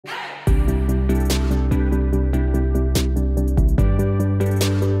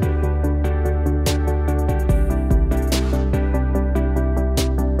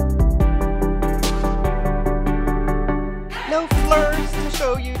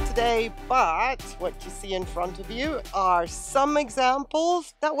today, but what you see in front of you are some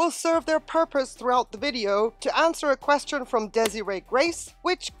examples that will serve their purpose throughout the video to answer a question from Desiree Grace,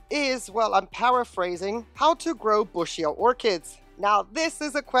 which is, well, I'm paraphrasing, how to grow bushier orchids. Now, this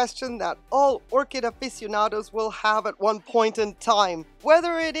is a question that all orchid aficionados will have at one point in time.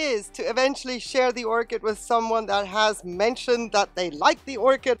 Whether it is to eventually share the orchid with someone that has mentioned that they like the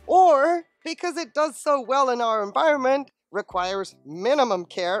orchid, or because it does so well in our environment, requires minimum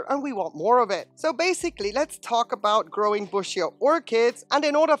care and we want more of it. So basically, let's talk about growing bushier orchids. And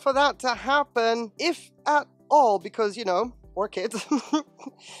in order for that to happen, if at all, because you know, orchids,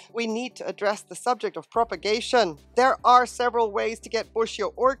 we need to address the subject of propagation. There are several ways to get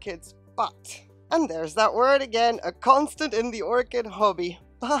bushier orchids, but, and there's that word again, a constant in the orchid hobby,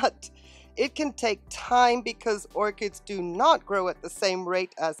 but it can take time because orchids do not grow at the same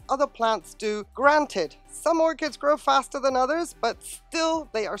rate as other plants do. Granted, some orchids grow faster than others, but still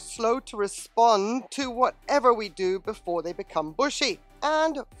they are slow to respond to whatever we do before they become bushy.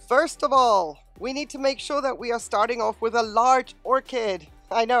 And first of all, we need to make sure that we are starting off with a large orchid.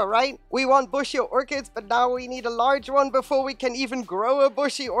 I know, right? We want bushy orchids, but now we need a large one before we can even grow a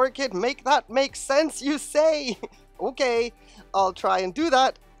bushy orchid. Make that make sense, you say? Okay, I'll try and do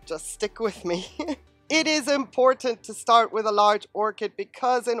that. Just stick with me. It is important to start with a large orchid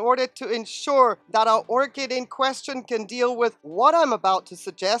because in order to ensure that our orchid in question can deal with what I'm about to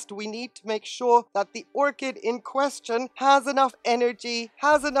suggest, we need to make sure that the orchid in question has enough energy,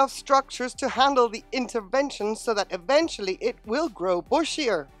 has enough structures to handle the intervention so that eventually it will grow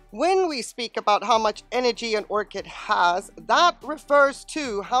bushier. When we speak about how much energy an orchid has, that refers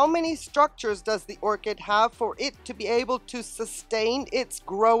to how many structures does the orchid have for it to be able to sustain its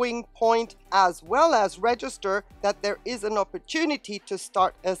growing point, as well as register that there is an opportunity to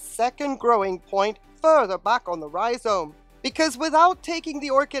start a second growing point further back on the rhizome. Because without taking the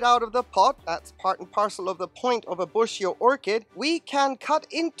orchid out of the pot, that's part and parcel of the point of a bushier orchid, we can cut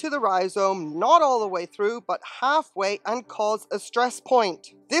into the rhizome, not all the way through, but halfway, and cause a stress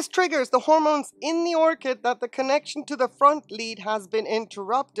point. This triggers the hormones in the orchid that the connection to the front lead has been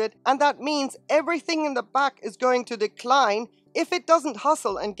interrupted, and that means everything in the back is going to decline if it doesn't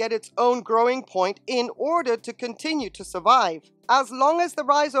hustle and get its own growing point in order to continue to survive. As long as the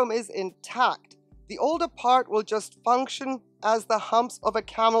rhizome is intact, the older part will just function as the humps of a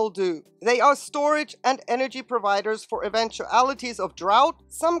camel do. They are storage and energy providers for eventualities of drought,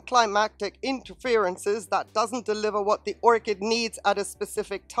 some climatic interferences that doesn't deliver what the orchid needs at a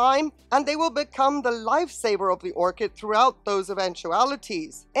specific time, and they will become the lifesaver of the orchid throughout those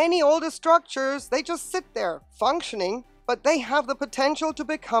eventualities. Any older structures, they just sit there, functioning, but they have the potential to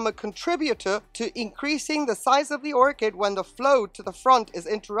become a contributor to increasing the size of the orchid when the flow to the front is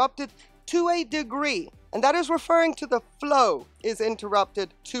interrupted to a degree. And that is referring to the flow is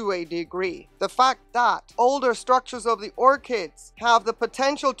interrupted to a degree. The fact that older structures of the orchids have the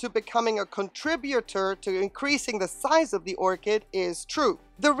potential to becoming a contributor to increasing the size of the orchid is true.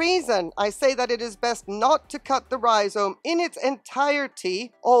 The reason I say that it is best not to cut the rhizome in its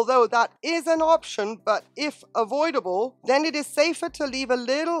entirety, although that is an option, but if avoidable, then it is safer to leave a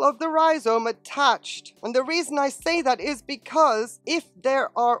little of the rhizome attached. And the reason I say that is because if there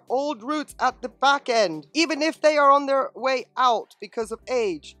are old roots at the back end, even if they are on their way out because of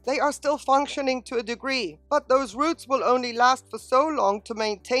age, they are still functioning to a degree. But those roots will only last for so long to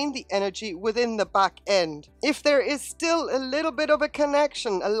maintain the energy within the back end. If there is still a little bit of a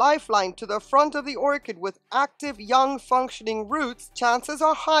connection, a lifeline to the front of the orchid with active young functioning roots, chances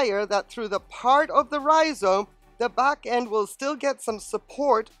are higher that through the part of the rhizome, the back end will still get some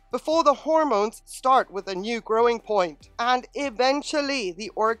support before the hormones start with a new growing point. And eventually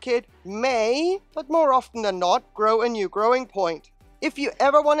the orchid may, but more often than not, grow a new growing point. If you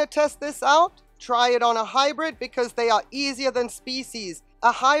ever want to test this out, try it on a hybrid because they are easier than species.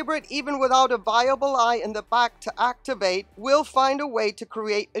 A hybrid, even without a viable eye in the back to activate, will find a way to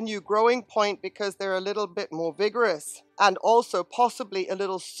create a new growing point because they're a little bit more vigorous and also possibly a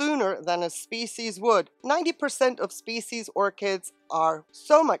little sooner than a species would. 90% of species orchids are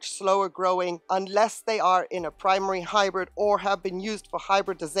so much slower growing unless they are in a primary hybrid or have been used for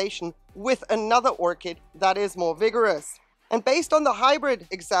hybridization with another orchid that is more vigorous. And based on the hybrid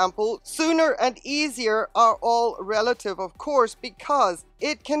example, sooner and easier are all relative, of course, because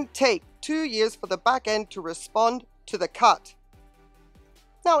it can take 2 years for the back end to respond to the cut.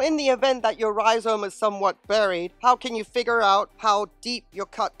 Now, in the event that your rhizome is somewhat buried, how can you figure out how deep your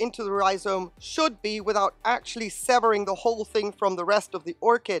cut into the rhizome should be without actually severing the whole thing from the rest of the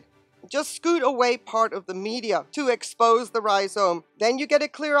orchid? just scoot away part of the media to expose the rhizome. Then you get a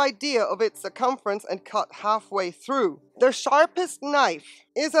clear idea of its circumference and cut halfway through. The sharpest knife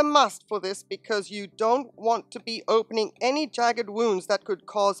is a must for this because you don't want to be opening any jagged wounds that could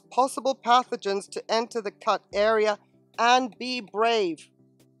cause possible pathogens to enter the cut area, and be brave.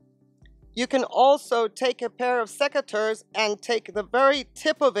 You can also take a pair of secateurs and take the very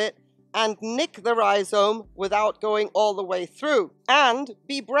tip of it and nick the rhizome without going all the way through. And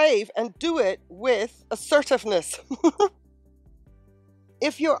be brave and do it with assertiveness.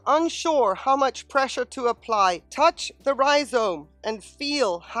 If you're unsure how much pressure to apply, touch the rhizome and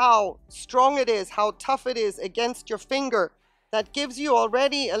feel how strong it is, how tough it is against your finger. That gives you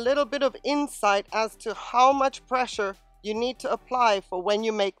already a little bit of insight as to how much pressure you need to apply for when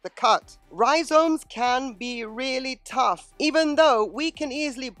you make the cut. Rhizomes can be really tough, even though we can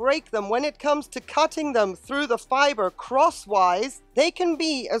easily break them. When it comes to cutting them through the fiber crosswise, they can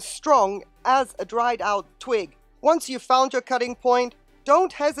be as strong as a dried out twig. Once you've found your cutting point,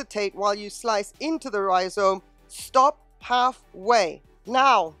 don't hesitate while you slice into the rhizome. Stop halfway.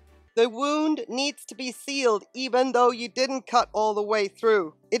 Now, the wound needs to be sealed even though you didn't cut all the way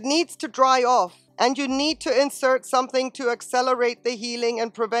through. It needs to dry off, and you need to insert something to accelerate the healing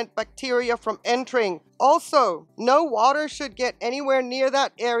and prevent bacteria from entering. Also, no water should get anywhere near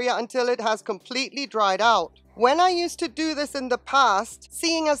that area until it has completely dried out. When I used to do this in the past,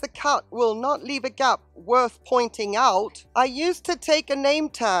 seeing as the cut will not leave a gap worth pointing out, I used to take a name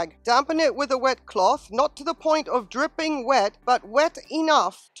tag, dampen it with a wet cloth, not to the point of dripping wet, but wet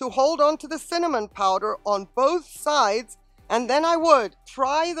enough to hold on to the cinnamon powder on both sides, and then I would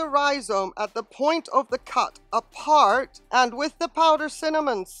pry the rhizome at the point of the cut apart, and with the powder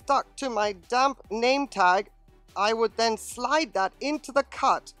cinnamon stuck to my damp name tag, I would then slide that into the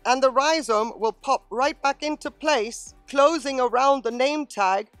cut, and the rhizome will pop right back into place, closing around the name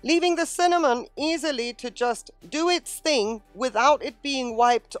tag, leaving the cinnamon easily to just do its thing without it being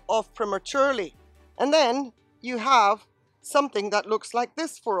wiped off prematurely. And then you have something that looks like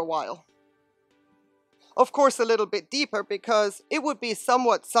this for a while. Of course, a little bit deeper because it would be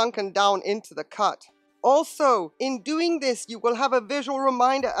somewhat sunken down into the cut. Also, in doing this, you will have a visual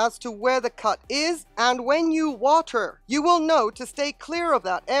reminder as to where the cut is, and when you water, you will know to stay clear of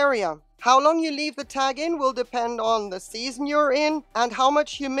that area. How long you leave the tag in will depend on the season you're in and how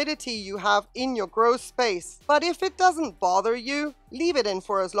much humidity you have in your grow space. But if it doesn't bother you, leave it in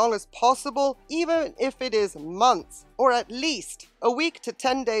for as long as possible, even if it is months, or at least a week to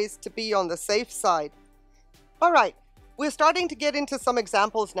 10 days to be on the safe side. All right. We're starting to get into some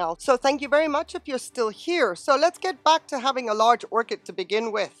examples now, so thank you very much if you're still here. So let's get back to having a large orchid to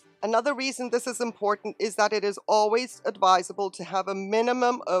begin with. Another reason this is important is that it is always advisable to have a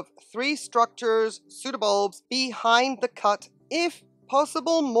minimum of 3 structures, pseudobulbs, behind the cut, if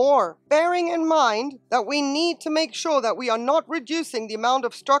possible more, bearing in mind that we need to make sure that we are not reducing the amount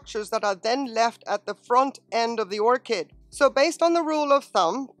of structures that are then left at the front end of the orchid. So based on the rule of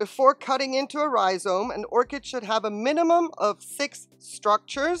thumb, before cutting into a rhizome, an orchid should have a minimum of 6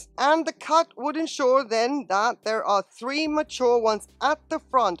 structures, and the cut would ensure then that there are 3 mature ones at the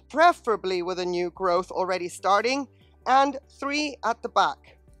front, preferably with a new growth already starting, and 3 at the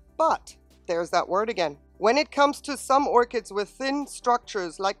back. But there's that word again. When it comes to some orchids with thin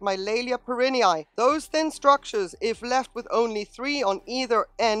structures like Mylalia perenniae, those thin structures, if left with only 3 on either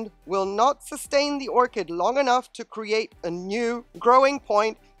end, will not sustain the orchid long enough to create a new growing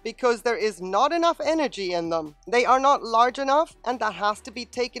point because there is not enough energy in them. They are not large enough, and that has to be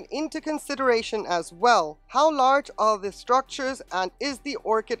taken into consideration as well. How large are the structures, and is the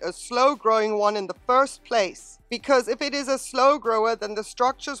orchid a slow growing one in the first place? Because if it is a slow grower, then the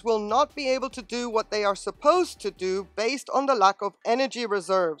structures will not be able to do what they are supposed to do based on the lack of energy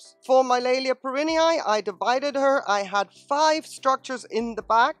reserves. For Mylalia perenniae, I divided her. I had 5 structures in the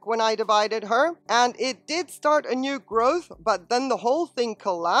back when I divided her, and it did start a new growth, but then the whole thing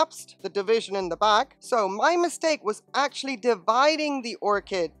collapsed, the division in the back. So my mistake was actually dividing the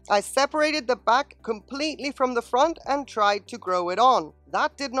orchid. I separated the back completely from the front and tried to grow it on.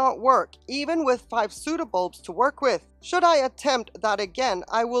 That did not work, even with 5 pseudobulbs to work with. Should I attempt that again,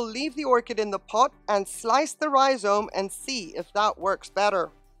 I will leave the orchid in the pot and slice the rhizome and see if that works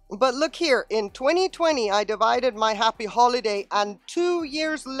better. But look here, in 2020 I divided my happy holiday, and 2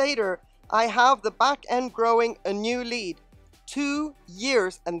 years later I have the back end growing a new lead. 2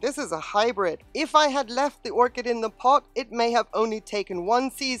 years, and this is a hybrid. If I had left the orchid in the pot, it may have only taken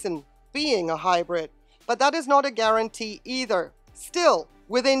 1 season being a hybrid, but that is not a guarantee either. Still,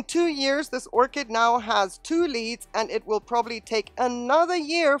 within 2 years, this orchid now has 2 leads, and it will probably take another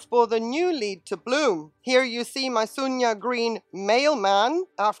year for the new lead to bloom. Here you see my Sunya Green Mailman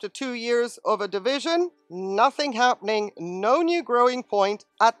after 2 years of a division. Nothing happening, no new growing point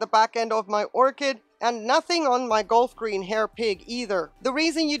at the back end of my orchid, and nothing on my Gulf Green Hair Pig either. The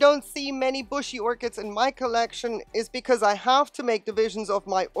reason you don't see many bushy orchids in my collection is because I have to make divisions of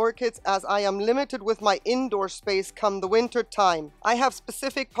my orchids as I am limited with my indoor space come the winter time. I have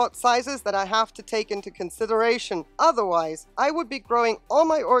specific pot sizes that I have to take into consideration. Otherwise, I would be growing all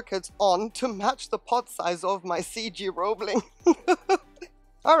my orchids on to match the pot size of my CG Roebling.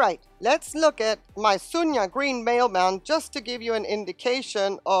 Alright, let's look at my Sunya Green Mailman just to give you an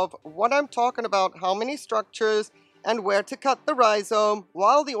indication of what I'm talking about, how many structures, and where to cut the rhizome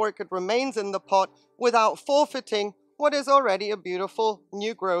while the orchid remains in the pot without forfeiting what is already a beautiful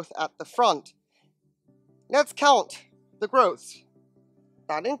new growth at the front. Let's count the growths.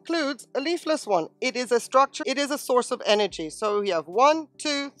 That includes a leafless one. It is a structure, it is a source of energy. So we have 1,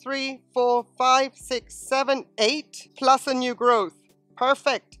 2, 3, 4, 5, 6, 7, 8, plus a new growth.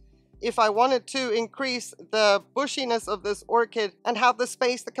 Perfect. If I wanted to increase the bushiness of this orchid and have the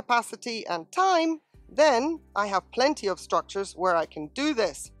space, the capacity, and time, then I have plenty of structures where I can do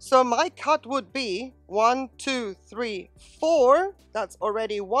this. So my cut would be 1, 2, 3, 4. That's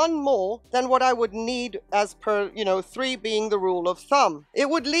already one more than what I would need as per, 3 being the rule of thumb. It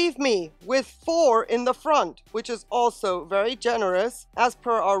would leave me with 4 in the front, which is also very generous as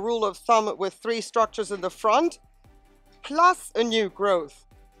per our rule of thumb with 3 structures in the front, plus a new growth.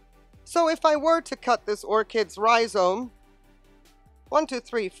 So if I were to cut this orchid's rhizome, 1, 2,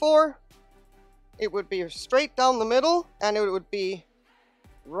 3, 4, it would be straight down the middle, and it would be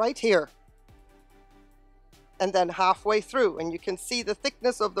right here. And then halfway through, and you can see the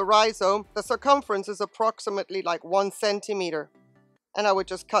thickness of the rhizome. The circumference is approximately like 1 centimeter. And I would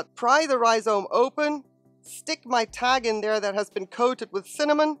just pry the rhizome open, stick my tag in there that has been coated with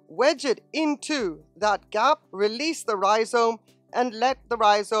cinnamon, wedge it into that gap, release the rhizome, and let the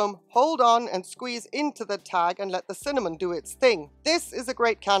rhizome hold on and squeeze into the tag and let the cinnamon do its thing. This is a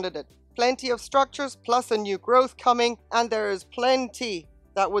great candidate. Plenty of structures plus a new growth coming, and there is plenty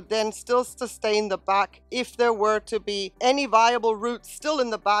that would then still sustain the back if there were to be any viable roots still in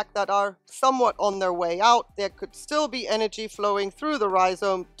the back that are somewhat on their way out. There could still be energy flowing through the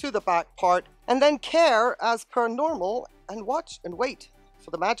rhizome to the back part, and then care as per normal and watch and wait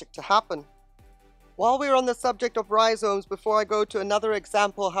for the magic to happen. While we're on the subject of rhizomes, before I go to another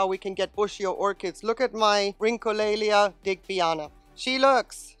example how we can get bushier orchids, look at my Rhincolalia digbyana. She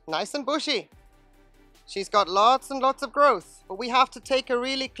looks nice and bushy. She's got lots and lots of growth, but we have to take a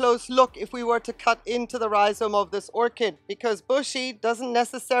really close look if we were to cut into the rhizome of this orchid, because bushy doesn't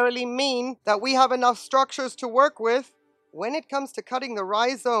necessarily mean that we have enough structures to work with when it comes to cutting the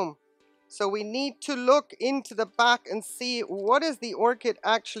rhizome. So we need to look into the back and see what is the orchid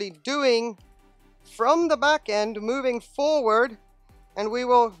actually doing from the back end moving forward, and we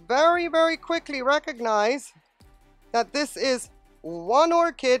will very, very quickly recognize that this is one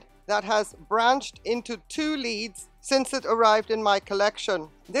orchid that has branched into 2 leads since it arrived in my collection.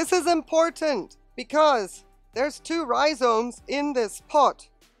 This is important because there's 2 rhizomes in this pot.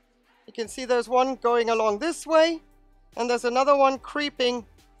 You can see there's one going along this way, and there's another one creeping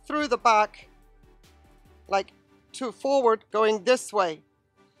through the back, like to forward going this way.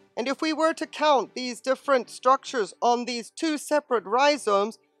 And if we were to count these different structures on these 2 separate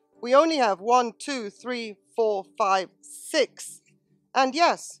rhizomes, we only have 1, 2, 3, 4, 5, 6. And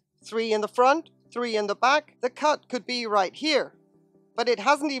yes, 3 in the front, 3 in the back. The cut could be right here, but it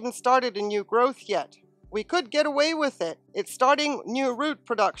hasn't even started a new growth yet. We could get away with it. It's starting new root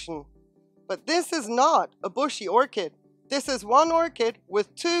production. But this is not a bushy orchid. This is one orchid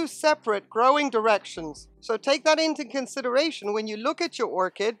with 2 separate growing directions. So take that into consideration when you look at your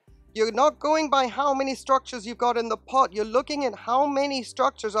orchid. You're not going by how many structures you've got in the pot. You're looking at how many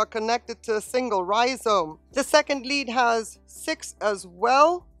structures are connected to a single rhizome. The second lead has 6 as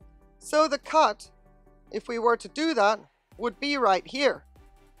well. So the cut, if we were to do that, would be right here.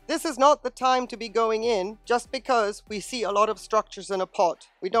 This is not the time to be going in just because we see a lot of structures in a pot.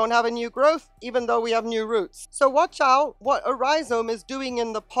 We don't have a new growth, even though we have new roots. So watch out what a rhizome is doing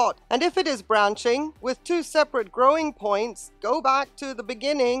in the pot. And if it is branching with 2 separate growing points, go back to the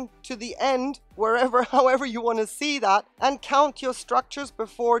beginning, to the end, wherever, however you want to see that, and count your structures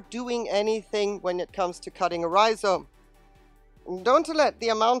before doing anything when it comes to cutting a rhizome. Don't let the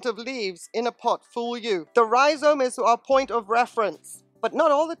amount of leaves in a pot fool you. The rhizome is our point of reference. But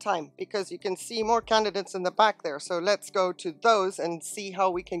not all the time, because you can see more candidates in the back there. So let's go to those and see how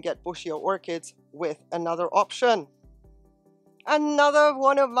we can get bushier orchids with another option. Another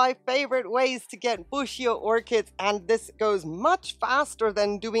one of my favorite ways to get bushier orchids, and this goes much faster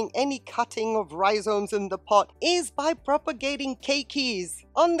than doing any cutting of rhizomes in the pot, is by propagating keikis.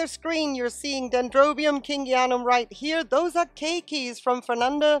 On the screen you're seeing Dendrobium kingianum right here. Those are keikis from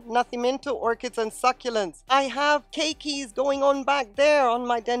Fernanda Nascimento orchids and succulents. I have keikis going on back there on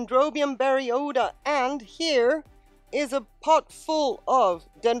my Dendrobium baryoda, and here is a pot full of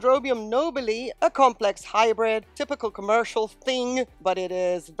Dendrobium nobile, a complex hybrid, typical commercial thing, but it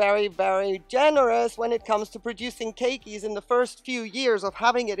is very, very generous when it comes to producing keikis in the first few years of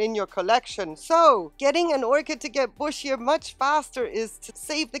having it in your collection. So, getting an orchid to get bushier much faster is to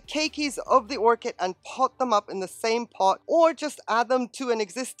save the keikis of the orchid and pot them up in the same pot, or just add them to an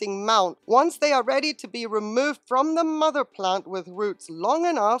existing mount once they are ready to be removed from the mother plant with roots long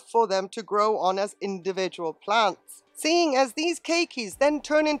enough for them to grow on as individual plants. Seeing as these keikis then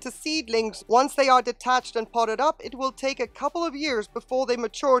turn into seedlings once they are detached and potted up, it will take a couple of years before they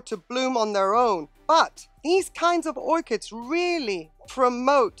mature to bloom on their own. But these kinds of orchids really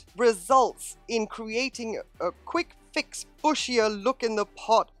promote results in creating a quick fix bushier look in the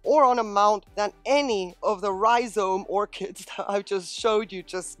pot or on a mount than any of the rhizome orchids that I just showed you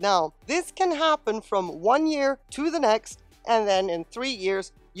just now. This can happen from 1 year to the next, and then in 3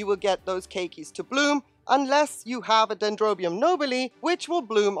 years you will get those keikis to bloom, unless you have a Dendrobium nobile, which will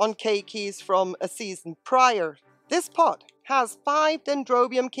bloom on keikis from a season prior. This pot has 5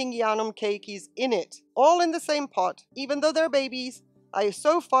 Dendrobium kingianum keikis in it, all in the same pot. Even though they're babies, I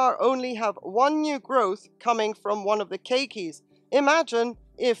so far only have 1 new growth coming from one of the keikis. Imagine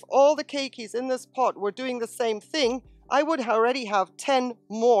if all the keikis in this pot were doing the same thing, I would already have 10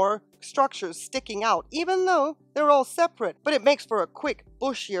 more structures sticking out, even though they're all separate. But it makes for a quick,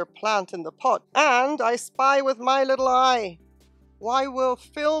 bushier plant in the pot. And I spy with my little eye. Why will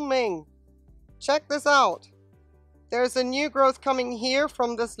filming? Check this out. There's a new growth coming here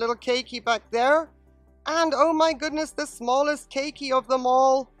from this little keiki back there. And oh my goodness, the smallest keiki of them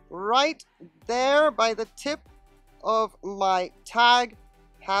all, right there by the tip of my tag,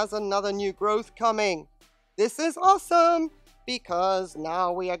 has another new growth coming. This is awesome, because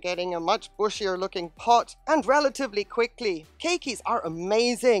now we are getting a much bushier looking pot, and relatively quickly. Keikis are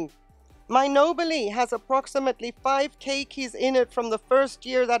amazing. My nobile has approximately 5 keikis in it from the first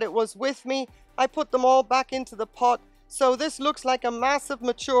year that it was with me. I put them all back into the pot, so this looks like a massive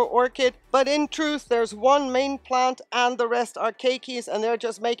mature orchid, but in truth there's one main plant and the rest are keikis, and they're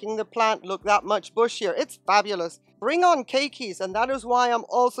just making the plant look that much bushier. It's fabulous. Bring on keikis, and that is why I'm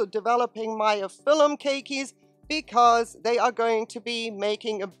also developing my phyllum keikis, because they are going to be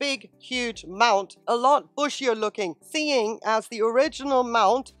making a big, huge mount, a lot bushier looking, seeing as the original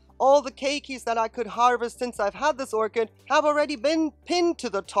mount, all the keikis that I could harvest since I've had this orchid have already been pinned to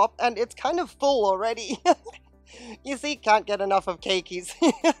the top, and it's kind of full already. You see, can't get enough of keikis.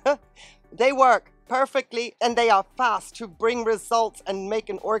 They work perfectly, and they are fast to bring results and make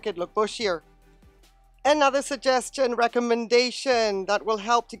an orchid look bushier. Another suggestion, recommendation that will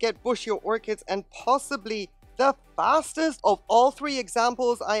help to get bushier orchids, and possibly the fastest of all 3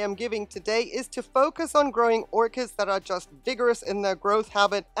 examples I am giving today, is to focus on growing orchids that are just vigorous in their growth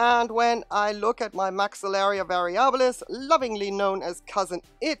habit. And when I look at my Maxillaria variabilis, lovingly known as Cousin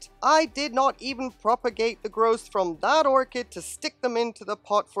It, I did not even propagate the growth from that orchid to stick them into the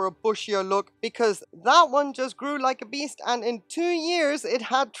pot for a bushier look, because that one just grew like a beast, and in 2 years it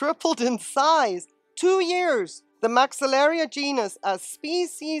had tripled in size. 2 years! The Maxillaria genus, as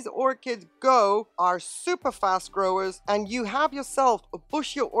species orchids go, are super fast growers, and you have yourself a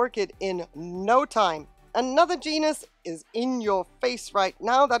bushier orchid in no time. Another genus is in your face right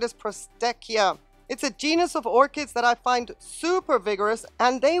now, that is Prostechia. It's a genus of orchids that I find super vigorous,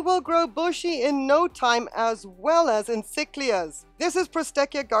 and they will grow bushy in no time, as well as encyclias. This is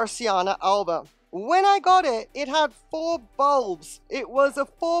Prostechia garciana alba. When I got it, it had 4 bulbs. It was a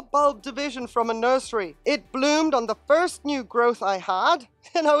 4-bulb division from a nursery. It bloomed on the first new growth I had,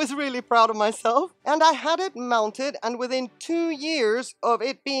 and I was really proud of myself. And I had it mounted, and within 2 years of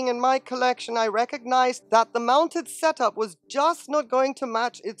it being in my collection, I recognized that the mounted setup was just not going to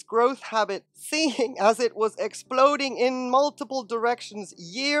match its growth habit, seeing as it was exploding in multiple directions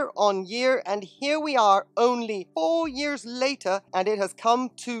year on year. And here we are only 4 years later, and it has come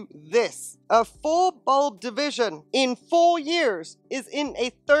to this. A 4-bulb division in 4 years is in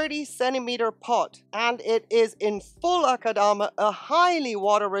a 30-centimeter pot, and it is in full akadama, a highly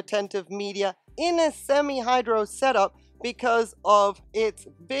water-retentive media, in a semi-hydro setup because of its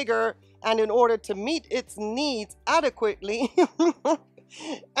vigor, and in order to meet its needs adequately,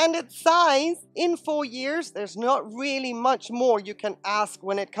 And its size, in 4 years, there's not really much more you can ask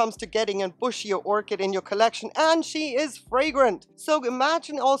when it comes to getting a bushier orchid in your collection, and she is fragrant. So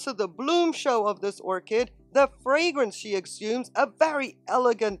imagine also the bloom show of this orchid, the fragrance she exudes, a very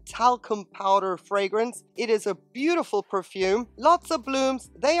elegant talcum powder fragrance. It is a beautiful perfume, lots of blooms,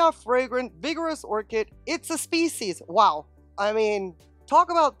 they are fragrant, vigorous orchid. It's a species. Wow. I mean,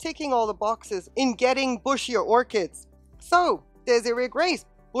 talk about ticking all the boxes in getting bushier orchids. So, Desiree Grace,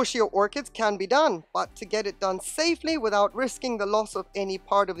 bushier orchids can be done, but to get it done safely without risking the loss of any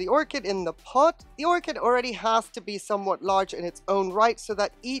part of the orchid in the pot, the orchid already has to be somewhat large in its own right so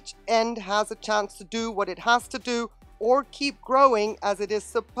that each end has a chance to do what it has to do or keep growing as it is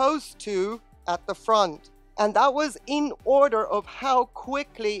supposed to at the front. And that was in order of how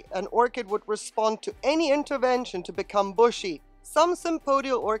quickly an orchid would respond to any intervention to become bushy. Some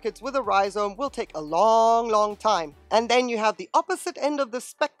sympodial orchids with a rhizome will take a long time. And then you have the opposite end of the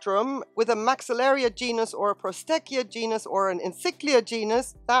spectrum with a Maxillaria genus or a Prostechia genus or an Encyclia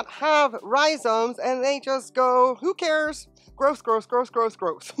genus that have rhizomes and they just go, who cares?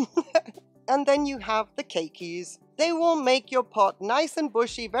 Growth. And then you have the Keikis. They will make your pot nice and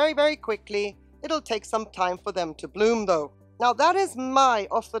bushy very quickly. It'll take some time for them to bloom though. Now that is my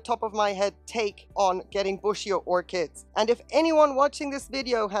off the top of my head take on getting bushier orchids. And if anyone watching this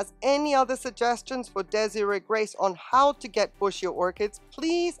video has any other suggestions for Desiree Grace on how to get bushier orchids,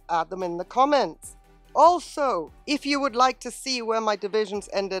 please add them in the comments. Also, if you would like to see where my divisions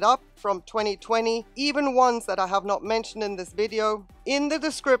ended up from 2020, even ones that I have not mentioned in this video, in the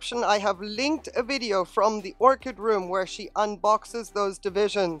description I have linked a video from the Orchid Room where she unboxes those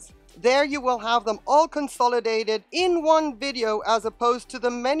divisions. There you will have them all consolidated in one video as opposed to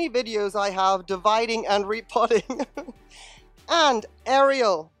the many videos I have dividing and repotting. And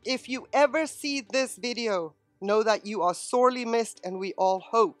Ariel, if you ever see this video, know that you are sorely missed and we all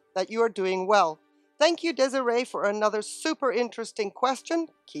hope that you are doing well. Thank you, Desiree, for another super interesting question.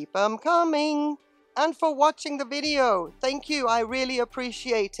 Keep them coming. And for watching the video. Thank you, I really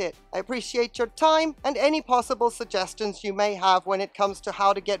appreciate it. I appreciate your time and any possible suggestions you may have when it comes to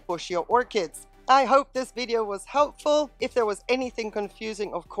how to get bushier orchids. I hope this video was helpful. If there was anything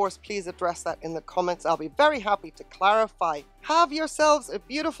confusing, of course, please address that in the comments. I'll be very happy to clarify. Have yourselves a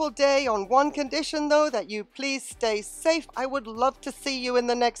beautiful day on one condition though, that you please stay safe. I would love to see you in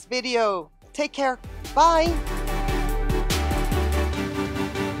the next video. Take care. Bye.